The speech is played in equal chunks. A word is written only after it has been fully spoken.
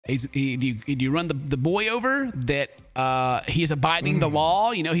Do you run the boy over that he is abiding the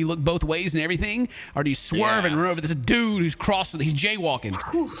law? You know, he looked both ways and everything. Or do you swerve and run over this dude who's crossing? He's jaywalking.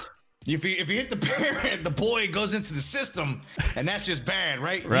 If you hit the parent, the boy goes into the system, and that's just bad,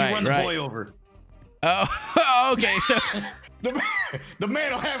 right? Right, you run the boy over. Oh, okay. So the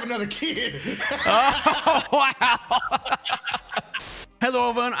man will have another kid. Oh, wow.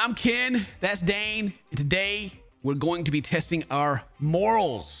 Hello, everyone. I'm Ken. That's Dane. And today, we're going to be testing our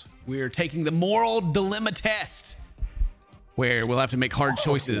morals. We're taking the moral dilemma test, where we'll have to make hard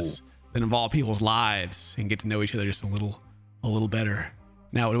choices that involve people's lives and get to know each other just a little better.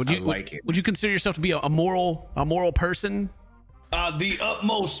 Now, would you consider yourself to be a moral person? The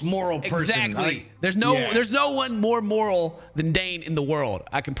utmost moral person. Exactly. There's no one more moral than Dane in the world.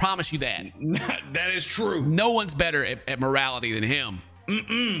 I can promise you that. That is true. No one's better at morality than him.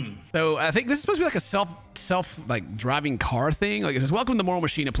 So I think this is supposed to be like a self driving car thing. Like it says, welcome to the Moral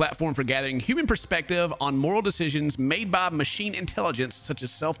Machine, a platform for gathering human perspective on moral decisions made by machine intelligence, such as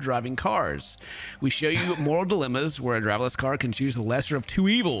self-driving cars. We show you moral dilemmas where a driverless car can choose the lesser of two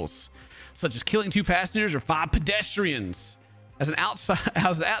evils, such as killing 2 passengers or 5 pedestrians. As an outside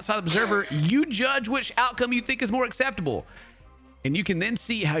observer, you judge which outcome you think is more acceptable, and you can then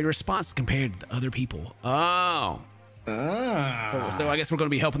see how your response is compared to other people. Oh. So I guess we're going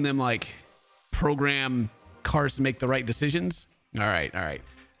to be helping them like program cars to make the right decisions. All right.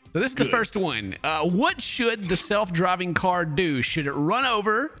 So this is the first one. What should the self-driving car do? Should it run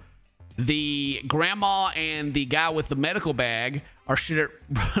over the grandma and the guy with the medical bag, or should it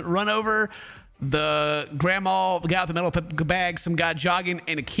run over the grandma, the guy with the medical bag, some guy jogging,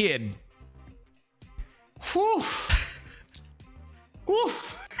 and a kid? Whew. Whew.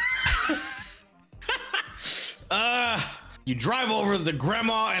 You drive over the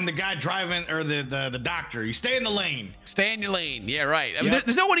grandma and the guy driving, or the doctor. You stay in the lane. Stay in your lane. Yeah, right. I mean,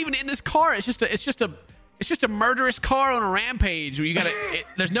 there's no one even in this car. It's just a murderous car on a rampage where you gotta.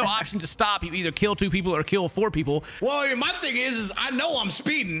 There's no option to stop. You either kill 2 people or kill 4 people. Well, my thing is I know I'm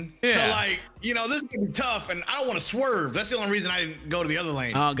speeding, so like, you know, this is gonna be tough, and I don't want to swerve. That's the only reason I didn't go to the other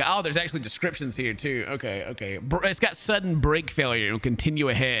lane. Oh, there's actually descriptions here too. Okay. It's got sudden brake failure. It'll continue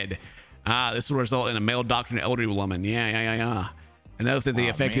ahead. This will result in a male doctor and an elderly woman. Yeah. And note that the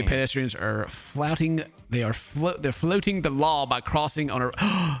affected pedestrians are flouting. They're floating the law by crossing on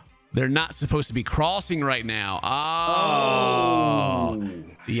a. They're not supposed to be crossing right now. Oh.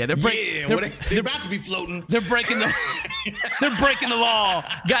 Yeah, they're about to be floating. They're breaking the. They're breaking the law.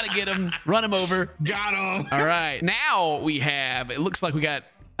 Got to get them. Run them over. Got them. All right. Now we have. It looks like we got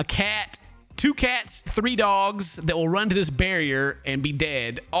a cat. 2 cats, 3 dogs that will run to this barrier and be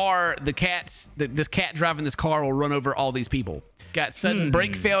dead, or this cat driving this car will run over all these people. Got sudden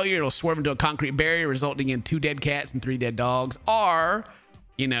brake failure. It'll swerve into a concrete barrier, resulting in 2 dead cats and 3 dead dogs. Or,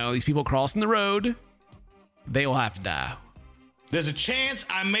 you know, these people crossing the road, they will have to die. There's a chance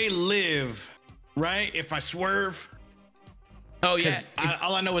I may live, right, if I swerve. Oh, yeah.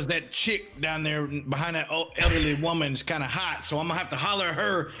 All I know is that chick down there behind that elderly woman is kind of hot, so I'm going to have to holler at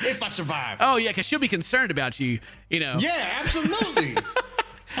her if I survive. Oh, yeah, because she'll be concerned about you, you know. Yeah, absolutely.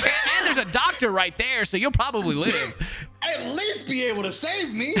 and there's a doctor right there, so you'll probably live. At least be able to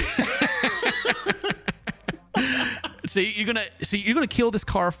save me. So you're gonna kill this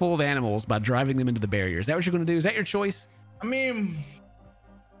car full of animals by driving them into the barrier. Is that what you're gonna do? Is that your choice? I mean,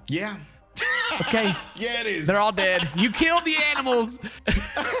 yeah. Okay. Yeah, it is. They're all dead. You killed the animals.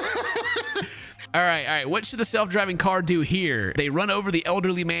 All right. What should the self-driving car do here? They run over the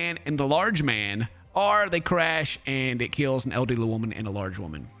elderly man and the large man, or they crash and it kills an elderly woman and a large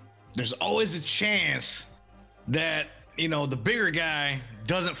woman. There's always a chance that, you know, the bigger guy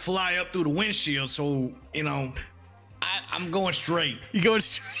doesn't fly up through the windshield. So, you know, I'm going straight. You going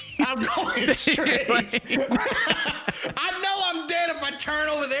straight? I'm going straight. I know I'm dead if I turn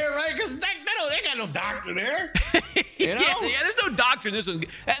over there, right? Because they got no doctor there. You know? yeah, there's no doctor in this one.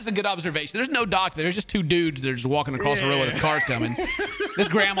 That's a good observation. There's no doctor. There's just 2 dudes that are just walking across the road with his car's coming. This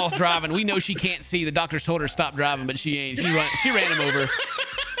grandma's driving. We know she can't see. The doctor's told her to stop driving, but she ain't. She ran him over.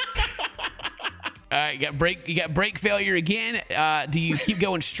 All right, you got brake failure again. Do you keep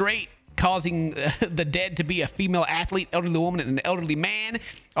going straight, causing the dead to be a female athlete, elderly woman, and an elderly man?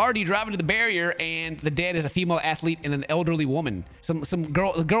 Or do you drive into the barrier and the dead is a female athlete and an elderly woman? Some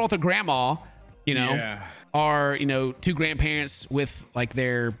girl with her grandma, you know, or, you know, 2 grandparents with like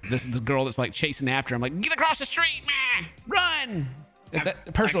this girl that's like chasing after him, like, get across the street, man, run.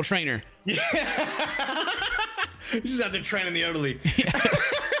 That personal trainer. Yeah. She's out there training the elderly. Yeah.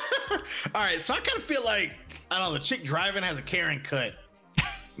 All right, so I kind of feel like, I don't know, the chick driving has a Karen cut.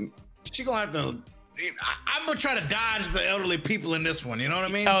 She gonna have to I'm gonna try to dodge the elderly people in this one. You know what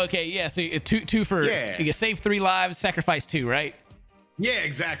I mean? Oh, okay, yeah. So two for you save 3 lives, sacrifice 2, right? Yeah,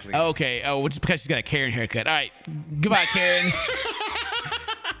 exactly. Okay. Oh, just because she's got a Karen haircut. All right. Goodbye, Karen.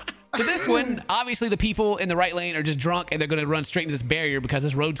 So this one, obviously the people in the right lane are just drunk and they're going to run straight into this barrier because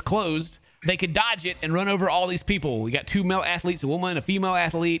this road's closed. They could dodge it and run over all these people. We got 2 male athletes, a woman, a female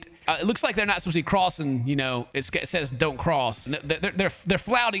athlete. It looks like they're not supposed to be crossing. You know, it says don't cross. They're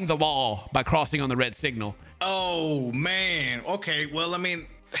flouting the law by crossing on the red signal. Oh man. Okay. Well, I mean,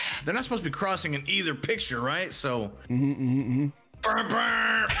 they're not supposed to be crossing in either picture, right? So. Burr,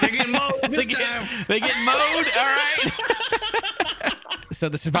 burr. They get mowed this time. They get mowed. All right. So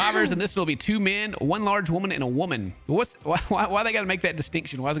the survivors in this will be 2 men, 1 large woman, and a woman. Why they got to make that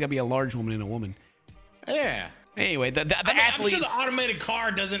distinction? Why's it got to be a large woman and a woman? Yeah. Anyway, the athletes. I'm sure the automated car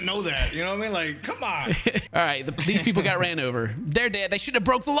doesn't know that. You know what I mean? Like, come on. All right, these people got ran over. They're dead. They shouldn't have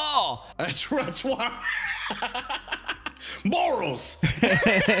broke the law. That's why. Morals.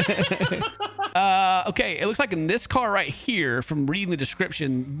 Okay, it looks like in this car right here, from reading the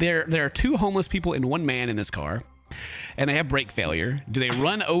description, there are 2 homeless people and 1 man in this car, and they have brake failure. Do they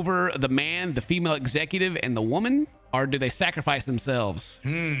run over the man, the female executive, and the woman, or do they sacrifice themselves?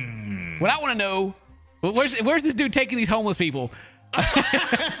 What I want to know, where's this dude taking these homeless people?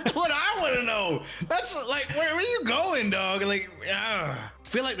 What I want to know. That's like, where are you going, dog? Like,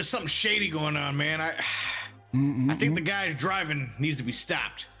 feel like there's something shady going on, man. I think the guy driving needs to be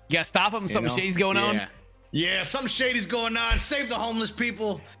stopped. You gotta stop him. Something shady's going on. Yeah, something shady's going on. Save the homeless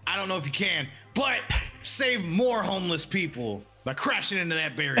people. I don't know if you can, but save more homeless people by crashing into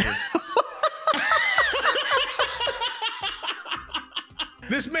that barrier.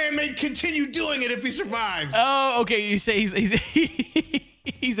 This man may continue doing it if he survives. Oh, okay. You say if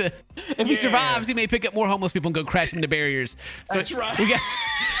he survives, he may pick up more homeless people and go crash into barriers. So that's right.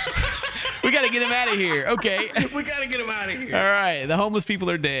 We got to get him out of here. Okay. We got to get him out of here. All right. The homeless people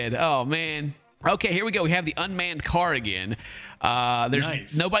are dead. Oh, man. Okay, here we go. We have the unmanned car again.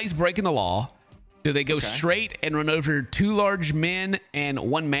 Nobody's breaking the law. Do they go straight and run over 2 large men and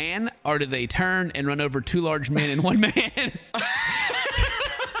 1 man? Or do they turn and run over 2 large men and 1 man?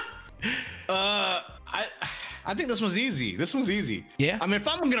 I think this one's easy. This one's easy. Yeah. I mean, if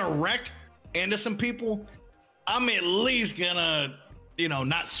I'm going to wreck into some people, I'm at least going to,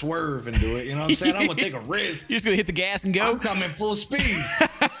 not swerve and do it. You know what I'm saying? I'm going to take a risk. You're just going to hit the gas and go? I'm coming full speed.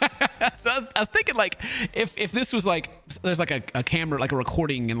 So I was thinking, like, if this was like, there's like a camera, like a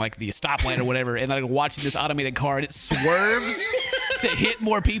recording in like the stoplight or whatever, and like watching this automated car and it swerves to hit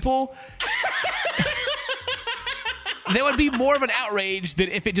more people, there would be more of an outrage than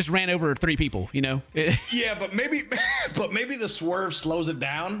if it just ran over 3 people, Yeah, but maybe the swerve slows it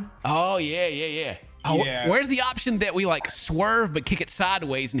down. Oh, yeah. Oh, yeah. Where's the option that we like swerve but kick it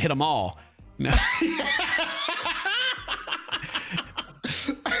sideways and hit them all? No.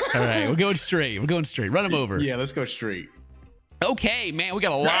 All right, we're going straight. Run them over. Yeah, let's go straight. Okay, man, we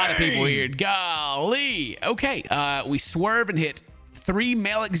got a lot of people here. Golly. Okay, we swerve and hit 3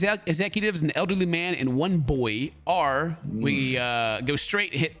 male executives, an elderly man, and 1 boy. Or we go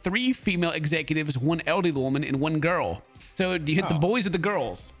straight and hit 3 female executives, 1 elderly woman, and 1 girl. So do you hit the boys or the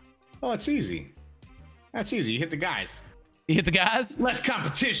girls? Oh, it's easy. That's easy. You hit the guys. You hit the guys? Less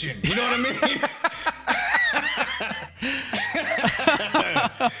competition. You know what I mean?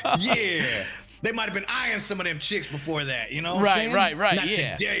 Yeah. They might have been eyeing some of them chicks before that, you know what I'm saying? Right. Not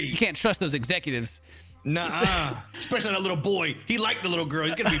yeah. today. You can't trust those executives. Nuh-uh. Especially that little boy. He liked the little girl.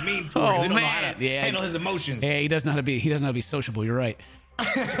 He's gonna be mean to her. He don't know how to handle his emotions. Yeah, he doesn't know how to be sociable. You're right.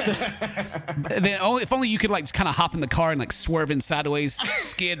 Then if only you could like just kind of hop in the car and like swerve in sideways,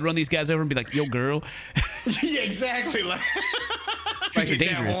 skid, run these guys over, and be like, "Yo, girl." Yeah, exactly. Like hit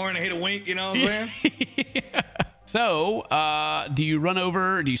that horn and hit a wink. You know what I'm saying? Yeah. So, do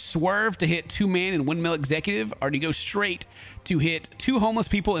you swerve to hit 2 men and 1 male executive, or do you go straight to hit 2 homeless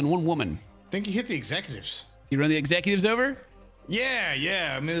people and 1 woman? I think you hit the executives. You run the executives over?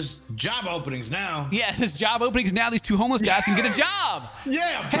 Yeah. I mean, there's job openings now. Yeah, there's job openings now. These 2 homeless guys can get a job.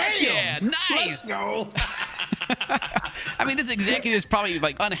 Yeah, heck yeah, nice. Let's go. I mean, this executive's probably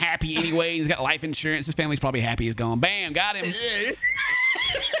like unhappy anyway. He's got life insurance. His family's probably happy he's gone. Bam, got him. Yeah.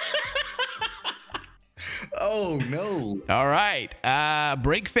 Oh no. All right.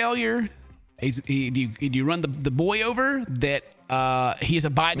 Brake failure. Do you run the boy over that he's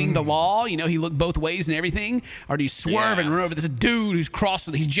abiding the law? You know, he looked both ways and everything. Or do you swerve and run over this dude who's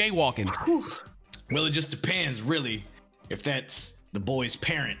crossing? He's jaywalking. Well, it just depends, really, if that's the boy's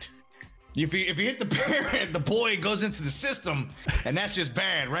parent. If you hit the parent, the boy goes into the system, and that's just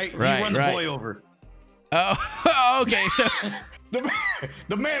bad, right? You run the boy over. Oh, okay.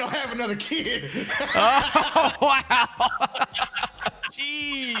 the man will have another kid. Oh, wow.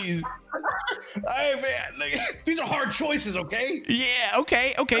 Jeez. Hey man, like, these are hard choices, okay? Yeah,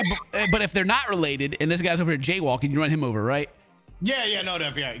 okay. But if they're not related and this guy's over here jaywalking, you run him over, right? Yeah, no,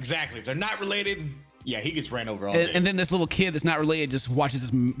 yeah, exactly. If they're not related, yeah, he gets ran over all day. And then this little kid that's not related just watches this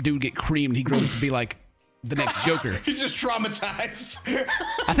dude get creamed and he grows up to be like the next Joker. He's just traumatized.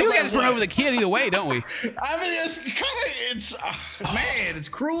 I think we gotta just run over the kid either way, don't we? I mean, man, it's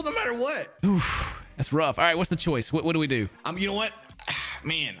cruel no matter what. Oof, that's rough. All right, what's the choice? What do we do? You know what?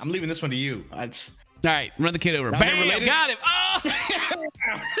 Man, I'm leaving this one to you. All right, run the kid over. Bam, got him. Oh!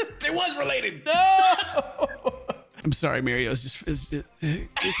 It was related. No! I'm sorry, Mario. It's just I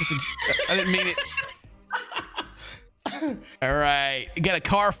didn't mean it. All right, you got a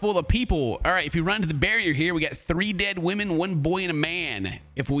car full of people. All right, if you run to the barrier here, we got 3 dead women, 1 boy, and a man.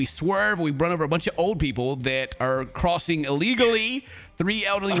 If we swerve, we run over a bunch of old people that are crossing illegally. 3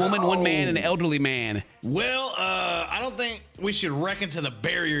 elderly women, 1 man, and an elderly man. Well, I don't think we should reckon to the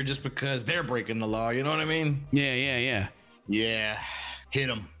barrier just because they're breaking the law. You know what I mean? Yeah. Hit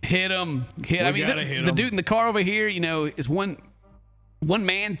him. I mean, the dude in the car over here, you know, is one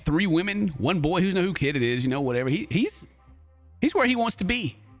man, 3 women, 1 boy. Who's know who kid it is? You know, whatever. He's where he wants to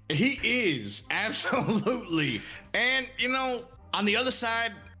be. He is, absolutely. And you know, on the other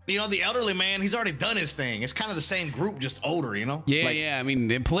side, you know, the elderly man, he's already done his thing. It's kind of the same group, just older. You know? Yeah. I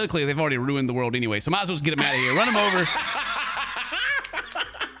mean, politically, they've already ruined the world anyway. So might as well just get him out of here. Run him over.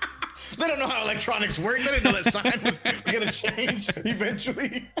 They don't know how electronics work. They didn't know that sign was gonna change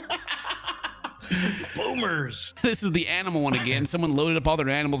eventually. Boomers. This is the animal one again. Someone loaded up all their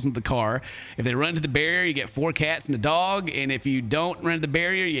animals into the car. If they run to the barrier, you get 4 cats and a dog. And if you don't run to the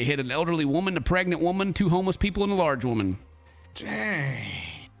barrier, you hit an elderly woman, a pregnant woman, 2 homeless people, and a large woman.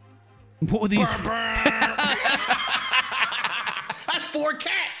 Dang. What were these? That's 4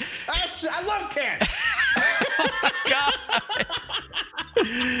 cats. I love cats.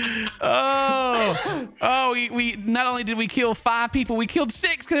 Oh, we not only did we kill 5 people, we killed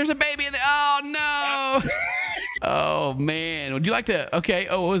 6 because there's a baby in there. Oh no. Oh man, would you like to? Okay.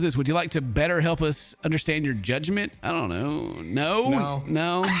 Oh, what was this? Would you like to better help us understand your judgment? I don't know. No.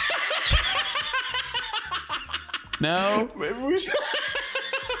 No. Maybe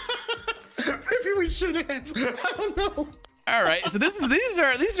we should have. I don't know. All right, so these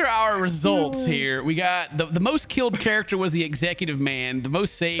are our results here. We got the most killed character was the executive man. The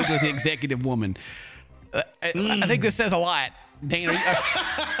most saved was the executive woman. I think this says a lot. Dana,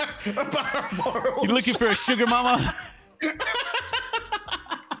 about our morals. You looking for a sugar mama?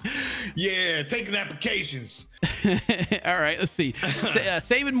 Yeah, taking applications. All right, let's see.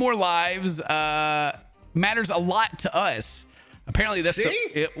 Saving more lives matters a lot to us. Apparently, that's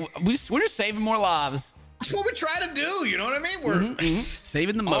we're just saving more lives. That's what we try to do. You know what I mean? We're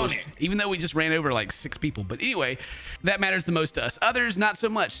saving the most, even though we just ran over like 6 people. But anyway, that matters the most to us. Others, not so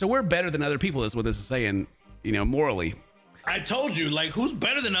much. So we're better than other people is what this is saying, you know, morally. I told you, like, who's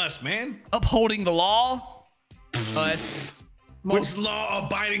better than us, man? Upholding the law. Us. Most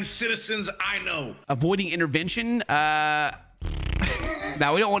law-abiding citizens I know. Avoiding intervention. No,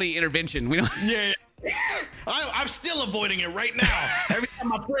 we don't want any intervention. We don't. Yeah. I'm still avoiding it right now. Every time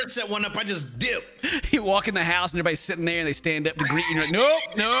my friend set one up, I just dip. You walk in the house and everybody's sitting there and they stand up to greet you. You're like,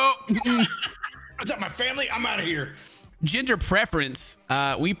 nope. Is that my family? I'm out of here. Gender preference.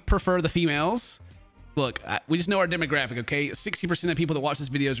 We prefer the females. Look, we just know our demographic, okay? 60% of people that watch this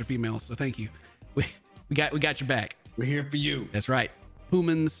videos are females, so thank you. We got your back. We're here for you. That's right.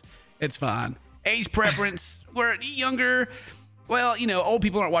 Humans, it's fine. Age preference, we're younger. Well, you know, old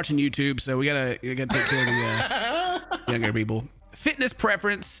people aren't watching YouTube, so we gotta take care of the younger people. Fitness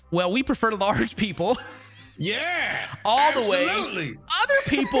preference, well, we prefer large people. Yeah, absolutely. The way. Other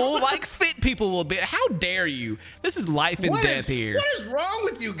people like fit people a little bit. How dare you? This is life and death here. What is wrong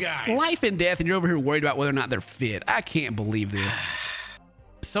with you guys? Life and death, and you're over here worried about whether or not they're fit. I can't believe this.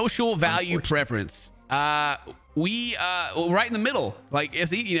 Social value preference. Right in the middle. Like,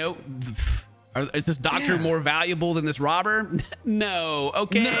 is he, you know, is this doctor more valuable than this robber? No.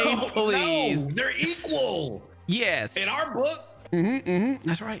 Okay, no, please. No, they're equal. Yes. In our book.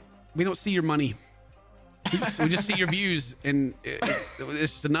 That's right. We don't see your money. We just see your views, and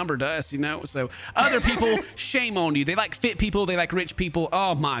it's just a number to us, you know. So other people, shame on you. They like fit people. They like rich people.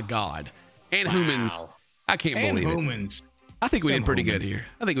 Oh my God. And humans. I can't believe it. I think we did pretty good here.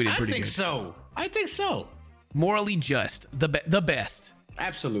 I think I think so. Morally just. The best.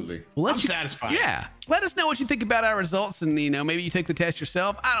 Absolutely. Well, I'm satisfied. Yeah. Let us know what you think about our results, and, you know, maybe you take the test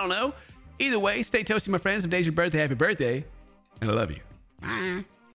yourself. I don't know. Either way, stay toasty, my friends. If today's your birthday, happy birthday. And I love you. Bye.